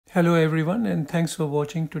Hello everyone and thanks for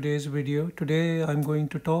watching today's video. Today I'm going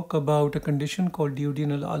to talk about a condition called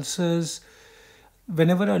duodenal ulcers.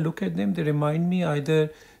 Whenever I look at them, they remind me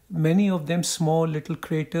either many of them small little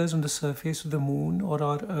craters on the surface of the moon or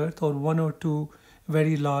our earth, or one or two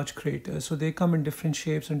very large craters. So they come in different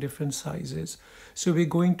shapes and different sizes. So we're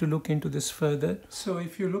going to look into this further. So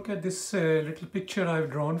if you look at this little picture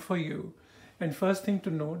I've drawn for you, and first thing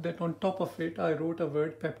to note that on top of it, I wrote a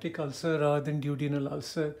word peptic ulcer rather than duodenal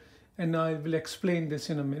ulcer. And I will explain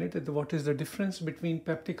this in a minute, that what is the difference between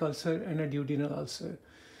peptic ulcer and a duodenal ulcer.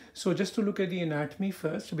 So just to look at the anatomy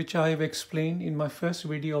first, which I have explained in my first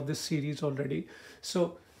video of this series already.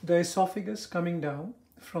 So the esophagus coming down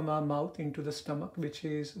from our mouth into the stomach, which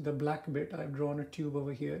is the black bit. I've drawn a tube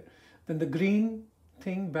over here. Then the green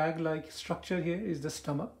thing, bag-like structure here, is the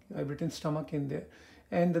stomach. I've written stomach in there.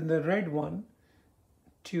 And then the red one,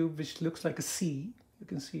 tube, which looks like a C, you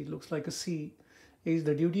can see it looks like a C, is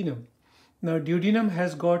the duodenum. Now duodenum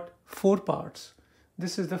has got four parts.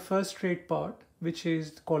 This is the first straight part, which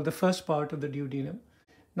is called the first part of the duodenum.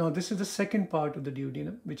 Now this is the second part of the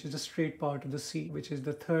duodenum, which is the straight part of the C, which is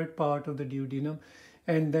the third part of the duodenum.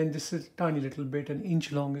 And then this is tiny little bit, an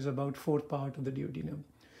inch long, is about fourth part of the duodenum.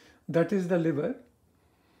 That is the liver.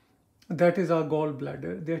 That is our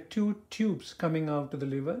gallbladder. There are two tubes coming out of the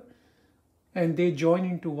liver and they join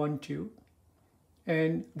into one tube.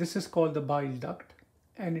 And this is called the bile duct,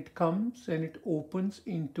 and it comes and it opens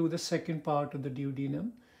into the second part of the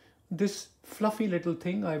duodenum. This fluffy little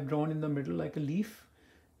thing I've drawn in the middle like a leaf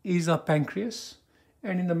is a pancreas,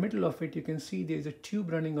 and in the middle of it you can see there's a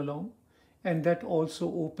tube running along, and that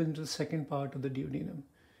also opens the second part of the duodenum.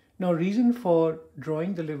 Now, reason for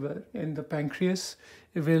drawing the liver and the pancreas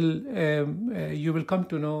will you will come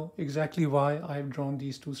to know exactly why I've drawn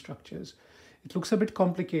these two structures. It looks a bit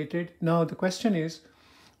complicated. Now the question is,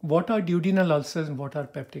 what are duodenal ulcers and what are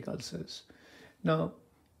peptic ulcers? Now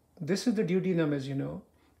this is the duodenum, as you know,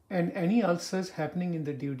 and any ulcers happening in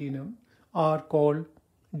the duodenum are called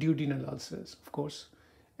duodenal ulcers, of course.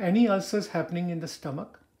 Any ulcers happening in the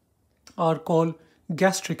stomach are called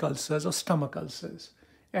gastric ulcers or stomach ulcers.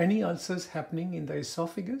 Any ulcers happening in the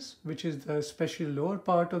esophagus, which is the especially lower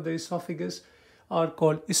part of the esophagus, are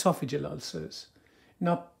called esophageal ulcers.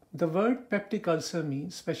 Now the word peptic ulcer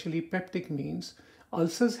means, especially peptic means,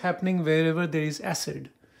 ulcers happening wherever there is acid.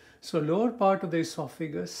 So lower part of the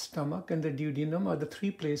esophagus, stomach and the duodenum are the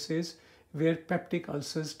three places where peptic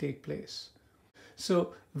ulcers take place.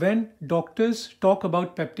 So when doctors talk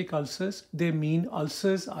about peptic ulcers, they mean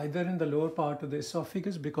ulcers either in the lower part of the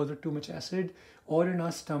esophagus because of too much acid, or in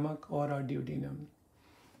our stomach or our duodenum.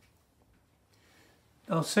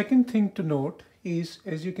 Now second thing to note is,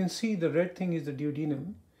 as you can see, the red thing is the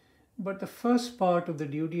duodenum. But the first part of the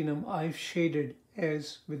duodenum I've shaded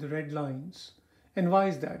as with red lines. And why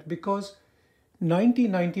is that? Because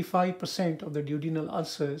 90-95% of the duodenal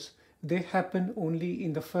ulcers, they happen only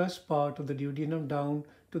in the first part of the duodenum down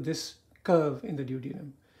to this curve in the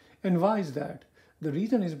duodenum. And why is that? The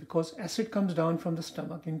reason is because acid comes down from the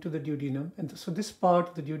stomach into the duodenum. And so this part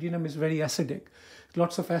of the duodenum is very acidic.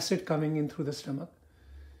 Lots of acid coming in through the stomach.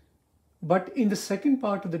 But in the second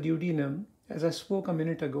part of the duodenum, as I spoke a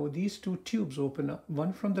minute ago, these two tubes open up,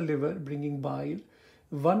 one from the liver bringing bile,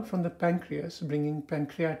 one from the pancreas bringing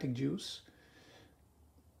pancreatic juice.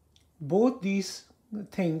 Both these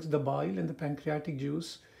things, the bile and the pancreatic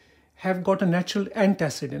juice, have got a natural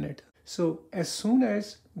antacid in it. So as soon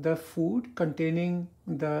as the food containing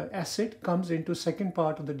the acid comes into second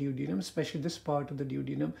part of the duodenum, especially this part of the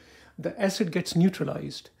duodenum, the acid gets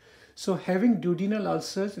neutralized. So having duodenal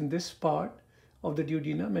ulcers in this part of the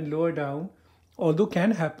duodenum and lower down, although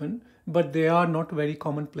can happen, but they are not very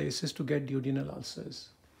common places to get duodenal ulcers.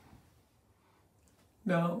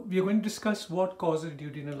 Now we are going to discuss what causes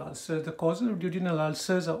duodenal ulcers. The causes of duodenal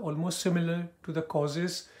ulcers are almost similar to the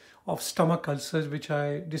causes of stomach ulcers, which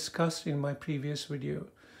I discussed in my previous video.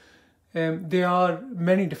 There are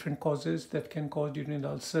many different causes that can cause duodenal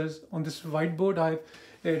ulcers. On this whiteboard I've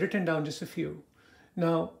written down just a few.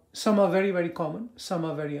 Now some are very, very common, some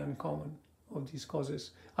are very uncommon of these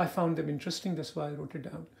causes. I found them interesting, that's why I wrote it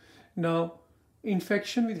down. Now,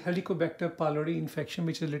 infection with Helicobacter pylori infection,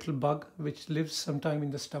 which is a little bug which lives sometime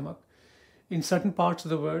in the stomach. In certain parts of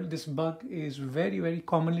the world, this bug is very, very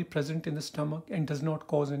commonly present in the stomach and does not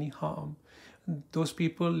cause any harm. Those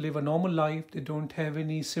people live a normal life, they don't have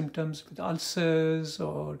any symptoms with ulcers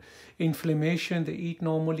or inflammation, they eat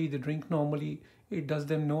normally, they drink normally, it does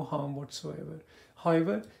them no harm whatsoever.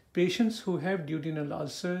 However, patients who have duodenal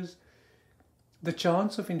ulcers, the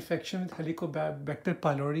chance of infection with Helicobacter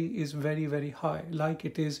pylori is very, very high, like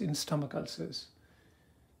it is in stomach ulcers.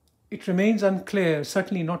 It remains unclear,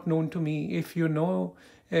 certainly not known to me. If you know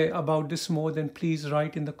about this more, then please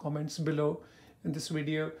write in the comments below in this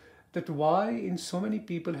video that why in so many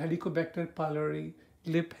people Helicobacter pylori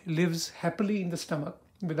lives happily in the stomach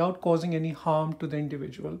without causing any harm to the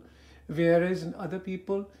individual, whereas in other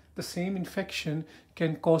people the same infection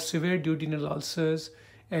can cause severe duodenal ulcers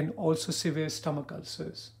and also severe stomach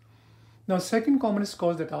ulcers. Now, second commonest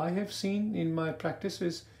cause that I have seen in my practice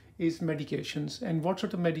is medications. And what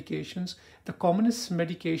sort of medications? The commonest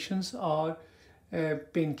medications are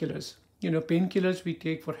painkillers. Painkillers we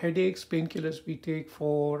take for headaches, painkillers we take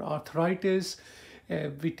for arthritis,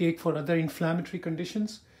 we take for other inflammatory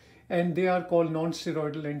conditions, and they are called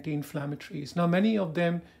non-steroidal anti-inflammatories. Now, many of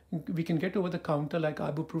them we can get over the counter, like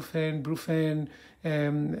ibuprofen, brufen,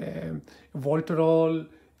 Voltarol,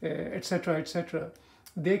 etc., etc.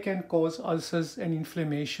 They can cause ulcers and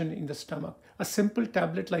inflammation in the stomach. A simple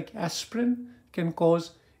tablet like aspirin can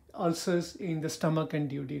cause ulcers in the stomach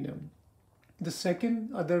and duodenum. The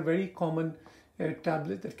second other very common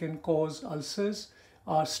tablet that can cause ulcers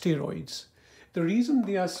are steroids. The reason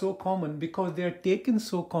they are so common, because they are taken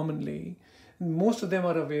so commonly. Most of them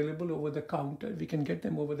are available over the counter. We can get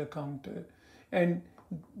them over the counter. And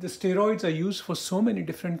the steroids are used for so many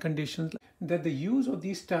different conditions that the use of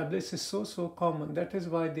these tablets is so common. That is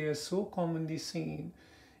why they are so commonly seen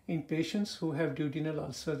in patients who have duodenal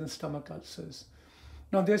ulcers and stomach ulcers.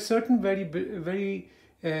 Now, there are certain very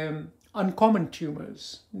uncommon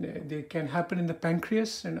tumors. They can happen in the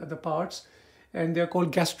pancreas and other parts, and they are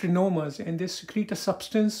called gastrinomas, and they secrete a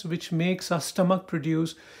substance which makes our stomach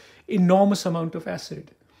produce enormous amount of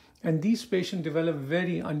acid. And these patients develop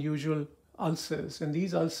very unusual ulcers, and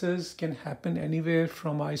these ulcers can happen anywhere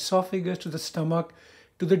from our esophagus to the stomach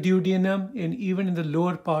to the duodenum, and even in the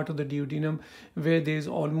lower part of the duodenum, where there is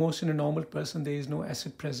almost in a normal person there is no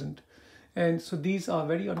acid present. And so these are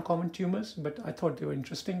very uncommon tumors, but I thought they were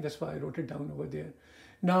interesting. That's why I wrote it down over there.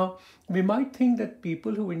 Now, we might think that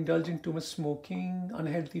people who indulge in too much smoking,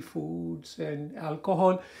 unhealthy foods, and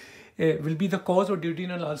alcohol will be the cause of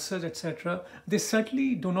duodenal ulcers, etc. They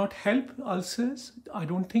certainly do not help ulcers. I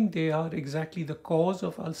don't think they are exactly the cause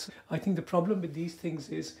of ulcers. I think the problem with these things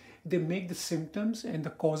is they make the symptoms and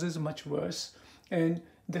the causes much worse, and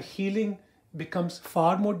the healing becomes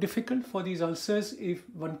far more difficult for these ulcers if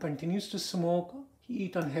one continues to smoke,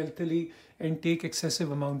 eat unhealthily, and take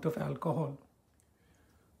excessive amount of alcohol.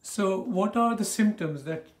 So what are the symptoms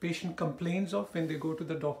that patient complains of when they go to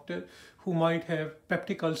the doctor who might have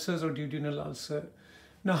peptic ulcers or duodenal ulcer?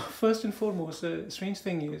 Now, first and foremost, the strange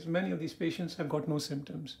thing is many of these patients have got no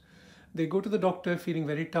symptoms. They go to the doctor feeling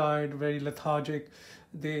very tired, very lethargic.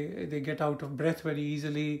 They get out of breath very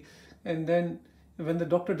easily. And then when the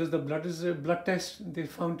doctor does the blood test, they're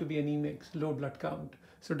found to be anemic, low blood count.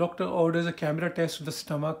 So doctor orders a camera test of the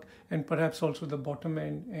stomach and perhaps also the bottom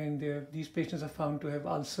end, and these patients are found to have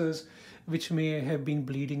ulcers which may have been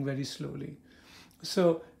bleeding very slowly.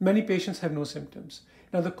 So many patients have no symptoms.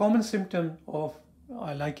 Now, the common symptom of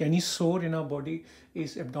like any sore in our body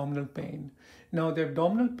is abdominal pain. Now, the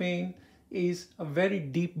abdominal pain is a very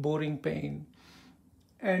deep boring pain,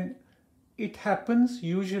 and it happens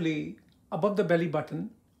usually above the belly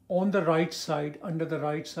button on the right side, under the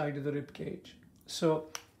right side of the rib cage. So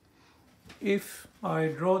if I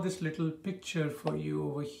draw this little picture for you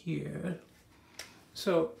over here,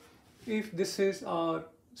 so if this is our,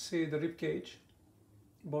 say, the rib cage,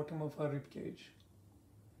 bottom of our rib cage,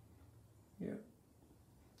 yeah,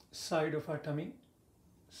 side of our tummy,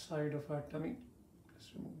 let's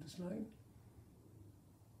remove this line.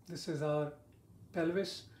 This is our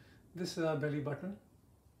pelvis, this is our belly button,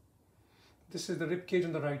 this is the rib cage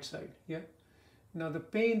on the right side, yeah. Now, the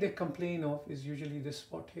pain they complain of is usually this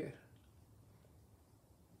spot here.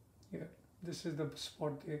 Yeah, this is the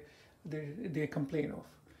spot they complain of.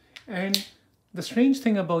 And the strange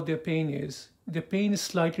thing about their pain is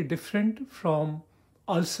slightly different from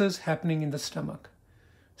ulcers happening in the stomach.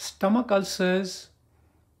 Stomach ulcers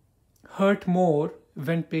hurt more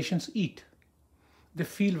when patients eat. They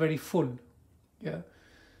feel very full. Yeah,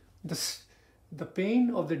 the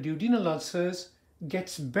pain of the duodenal ulcers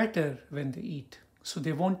gets better when they eat. So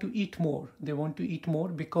they want to eat more. They want to eat more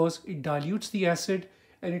because it dilutes the acid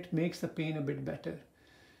and it makes the pain a bit better.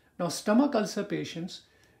 Now, stomach ulcer patients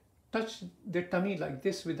touch their tummy like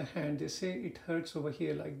this with the hand. They say it hurts over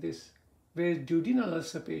here like this. Whereas duodenal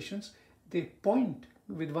ulcer patients, they point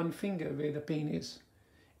with one finger where the pain is.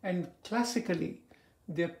 And classically,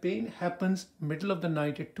 their pain happens middle of the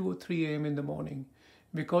night at 2 or 3 a.m. in the morning,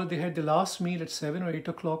 because they had the last meal at 7 or 8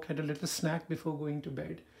 o'clock, had a little snack before going to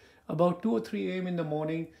bed. About 2 or 3 a.m. in the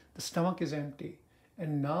morning, the stomach is empty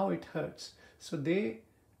and now it hurts. So they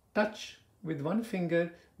touch with one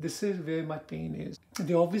finger, this is where my pain is.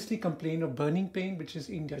 They obviously complain of burning pain, which is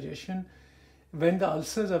indigestion. When the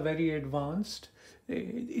ulcers are very advanced,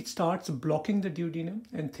 it starts blocking the duodenum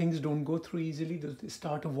and things don't go through easily. They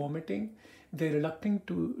start vomiting. They're reluctant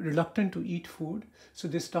to eat food, so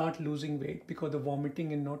they start losing weight because of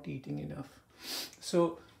vomiting and not eating enough.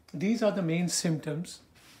 So these are the main symptoms.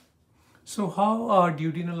 So how are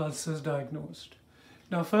duodenal ulcers diagnosed?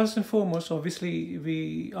 Now, first and foremost, obviously,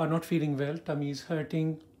 we are not feeling well, tummy is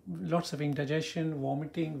hurting, lots of indigestion,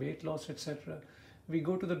 vomiting, weight loss, etc. We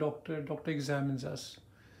go to the doctor examines us,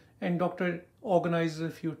 and doctor organizes a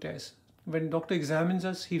few tests. When doctor examines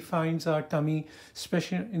us, he finds our tummy,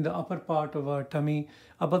 especially in the upper part of our tummy,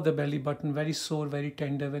 above the belly button, very sore, very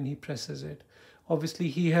tender when he presses it. Obviously,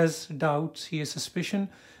 he has doubts, he has suspicion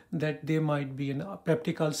that there might be a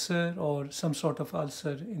peptic ulcer or some sort of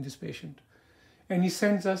ulcer in this patient. And he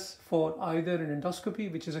sends us for either an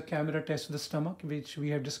endoscopy, which is a camera test of the stomach, which we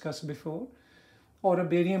have discussed before, or a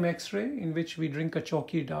barium X-ray, in which we drink a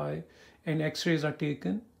chalky dye and X-rays are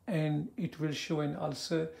taken and it will show an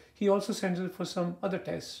ulcer. He also sends us for some other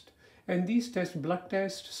tests. And these tests, blood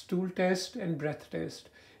test, stool test, and breath test.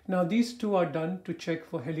 Now these two are done to check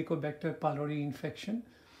for Helicobacter pylori infection.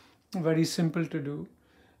 Very simple to do.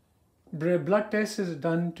 Blood test is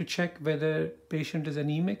done to check whether patient is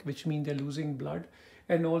anemic, which means they're losing blood,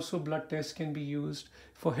 and also blood test can be used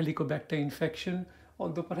for Helicobacter infection,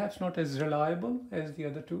 although perhaps not as reliable as the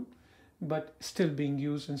other two, but still being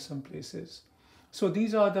used in some places. So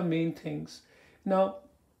these are the main things. Now,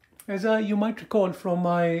 as you might recall from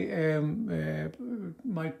when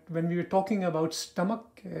we were talking about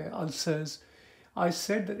stomach ulcers, I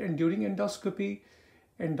said that during endoscopy,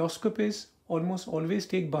 endoscopists almost always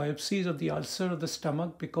take biopsies of the ulcer of the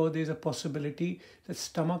stomach because there is a possibility that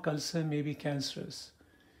stomach ulcer may be cancerous.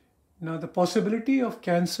 Now, the possibility of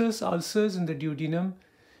cancerous ulcers in the duodenum,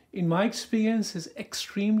 in my experience, is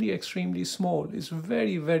extremely small. It's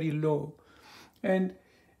very, very low. And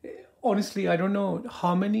honestly, I don't know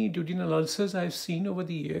how many duodenal ulcers I've seen over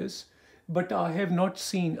the years, but I have not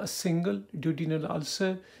seen a single duodenal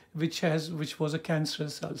ulcer which was a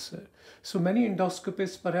cancerous ulcer. So many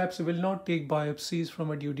endoscopists perhaps will not take biopsies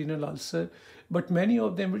from a duodenal ulcer, but many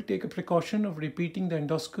of them will take a precaution of repeating the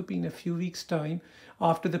endoscopy in a few weeks' time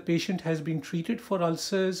after the patient has been treated for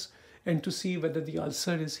ulcers and to see whether the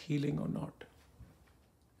ulcer is healing or not.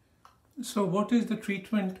 So what is the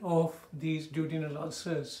treatment of these duodenal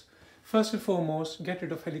ulcers? First and foremost, get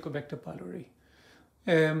rid of Helicobacter pylori.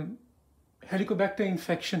 Helicobacter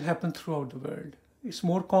infection happens throughout the world. It's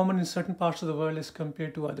more common in certain parts of the world as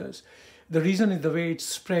compared to others. The reason is the way it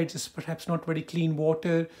spreads is perhaps not very clean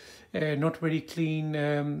water, not very clean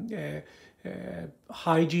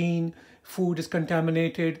hygiene, food is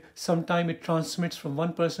contaminated, sometimes it transmits from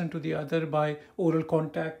one person to the other by oral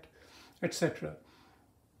contact, etc.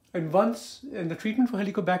 And the treatment for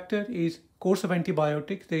Helicobacter is course of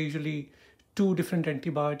antibiotics. They usually 2 different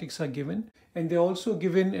antibiotics are given, and they're also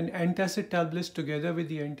given an antacid tablets together with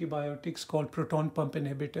the antibiotics called proton pump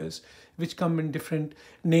inhibitors, which come in different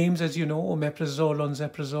names, as you know, omeprazole,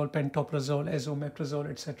 onzeprazole, pantoprazole, esomeprazole,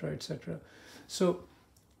 etc., etc. So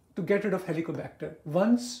to get rid of Helicobacter,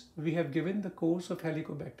 once we have given the course of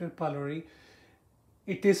Helicobacter pylori,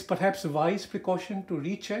 it is perhaps wise precaution to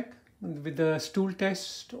recheck with the stool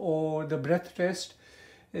test or the breath test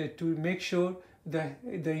to make sure that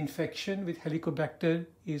the infection with Helicobacter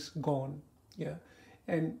is gone. Yeah,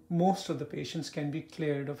 and most of the patients can be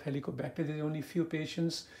cleared of Helicobacter. There's only few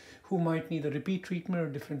patients who might need a repeat treatment or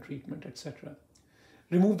different treatment, etc.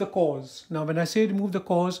 Remove the cause. Now, when I say remove the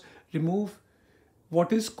cause, remove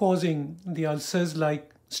what is causing the ulcers,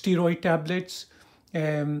 like steroid tablets,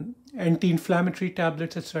 anti-inflammatory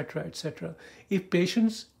tablets, etc., etc. If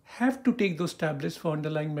patients have to take those tablets for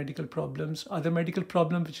underlying medical problems, other medical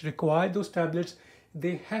problems which require those tablets,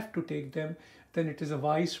 they have to take them, then it is a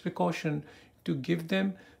wise precaution to give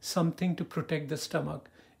them something to protect the stomach.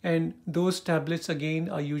 And those tablets again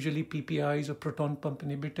are usually PPIs or proton pump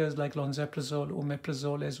inhibitors like lonzeprazole,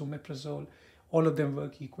 omeprazole, esomeprazole. All of them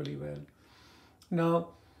work equally well. Now,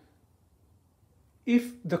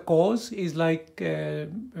 if the cause is like,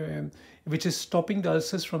 which is stopping the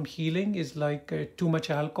ulcers from healing, is like too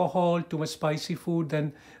much alcohol, too much spicy food,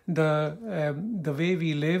 then the way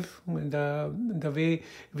we live, the way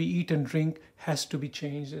we eat and drink has to be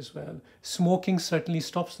changed as well. Smoking certainly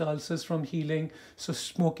stops the ulcers from healing, so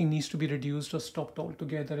smoking needs to be reduced or stopped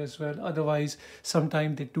altogether as well. Otherwise,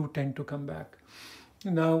 sometimes they do tend to come back.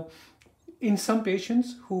 Now, in some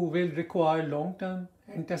patients who will require long-term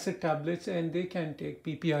antacid tablets, and they can take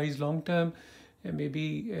PPIs long-term,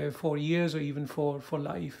 maybe for years or even for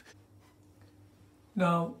life.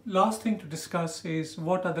 Now, last thing to discuss is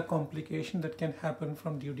what are the complications that can happen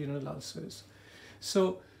from duodenal ulcers.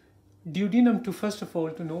 So, duodenum, to first of all,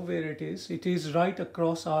 to know where it is right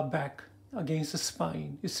across our back against the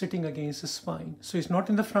spine. It's sitting against the spine. So it's not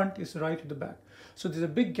in the front, it's right at the back. So there's a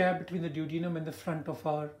big gap between the duodenum and the front of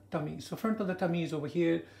our tummy. So front of the tummy is over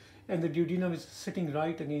here and the duodenum is sitting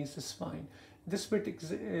right against the spine. This bit,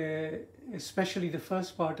 especially the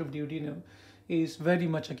first part of duodenum, is very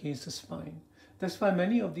much against the spine. That's why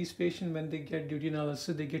many of these patients, when they get duodenal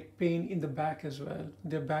ulcer, they get pain in the back as well.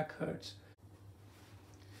 Their back hurts.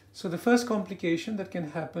 So the first complication that can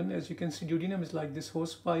happen, as you can see, duodenum is like this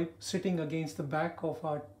hose pipe sitting against the back of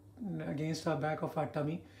our back of our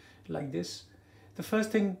tummy, like this. The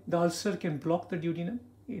first thing, the ulcer can block the duodenum.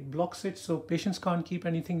 It blocks it, so patients can't keep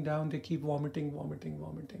anything down. They keep vomiting.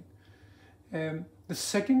 The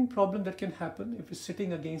second problem that can happen, if it's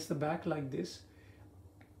sitting against the back like this,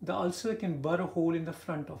 the ulcer can burr a hole in the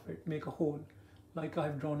front of it, make a hole, like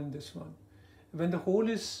I've drawn in this one. When the hole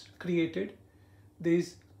is created,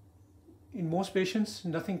 in most patients,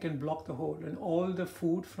 nothing can block the hole, and all the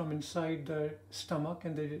food from inside the stomach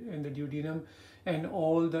and the duodenum and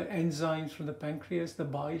all the enzymes from the pancreas, the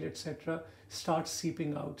bile, etc., start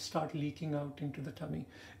seeping out, start leaking out into the tummy.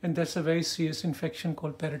 And that's a very serious infection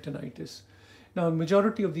called peritonitis. Now,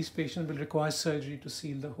 majority of these patients will require surgery to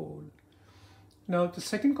seal the hole. Now, the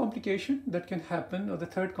second complication that can happen, or the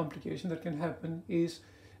third complication that can happen, is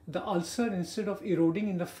the ulcer, instead of eroding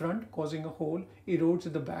in the front, causing a hole, erodes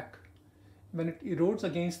at the back. When it erodes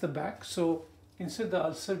against the back, so instead of the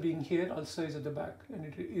ulcer being here, ulcer is at the back, and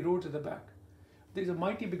it erodes at the back. There's a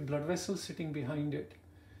mighty big blood vessel sitting behind it.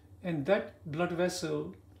 And that blood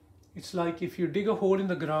vessel, it's like if you dig a hole in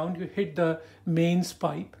the ground, you hit the mains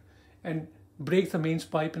pipe and break the mains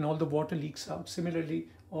pipe and all the water leaks out. Similarly,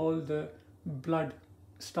 all the blood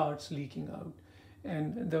starts leaking out.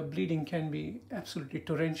 And the bleeding can be absolutely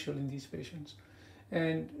torrential in these patients.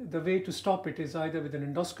 And the way to stop it is either with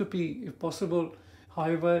an endoscopy, if possible.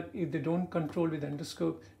 However, if they don't control with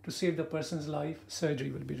endoscope, to save the person's life,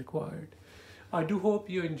 surgery will be required. I do hope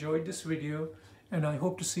you enjoyed this video, and I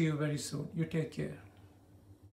hope to see you very soon. You take care.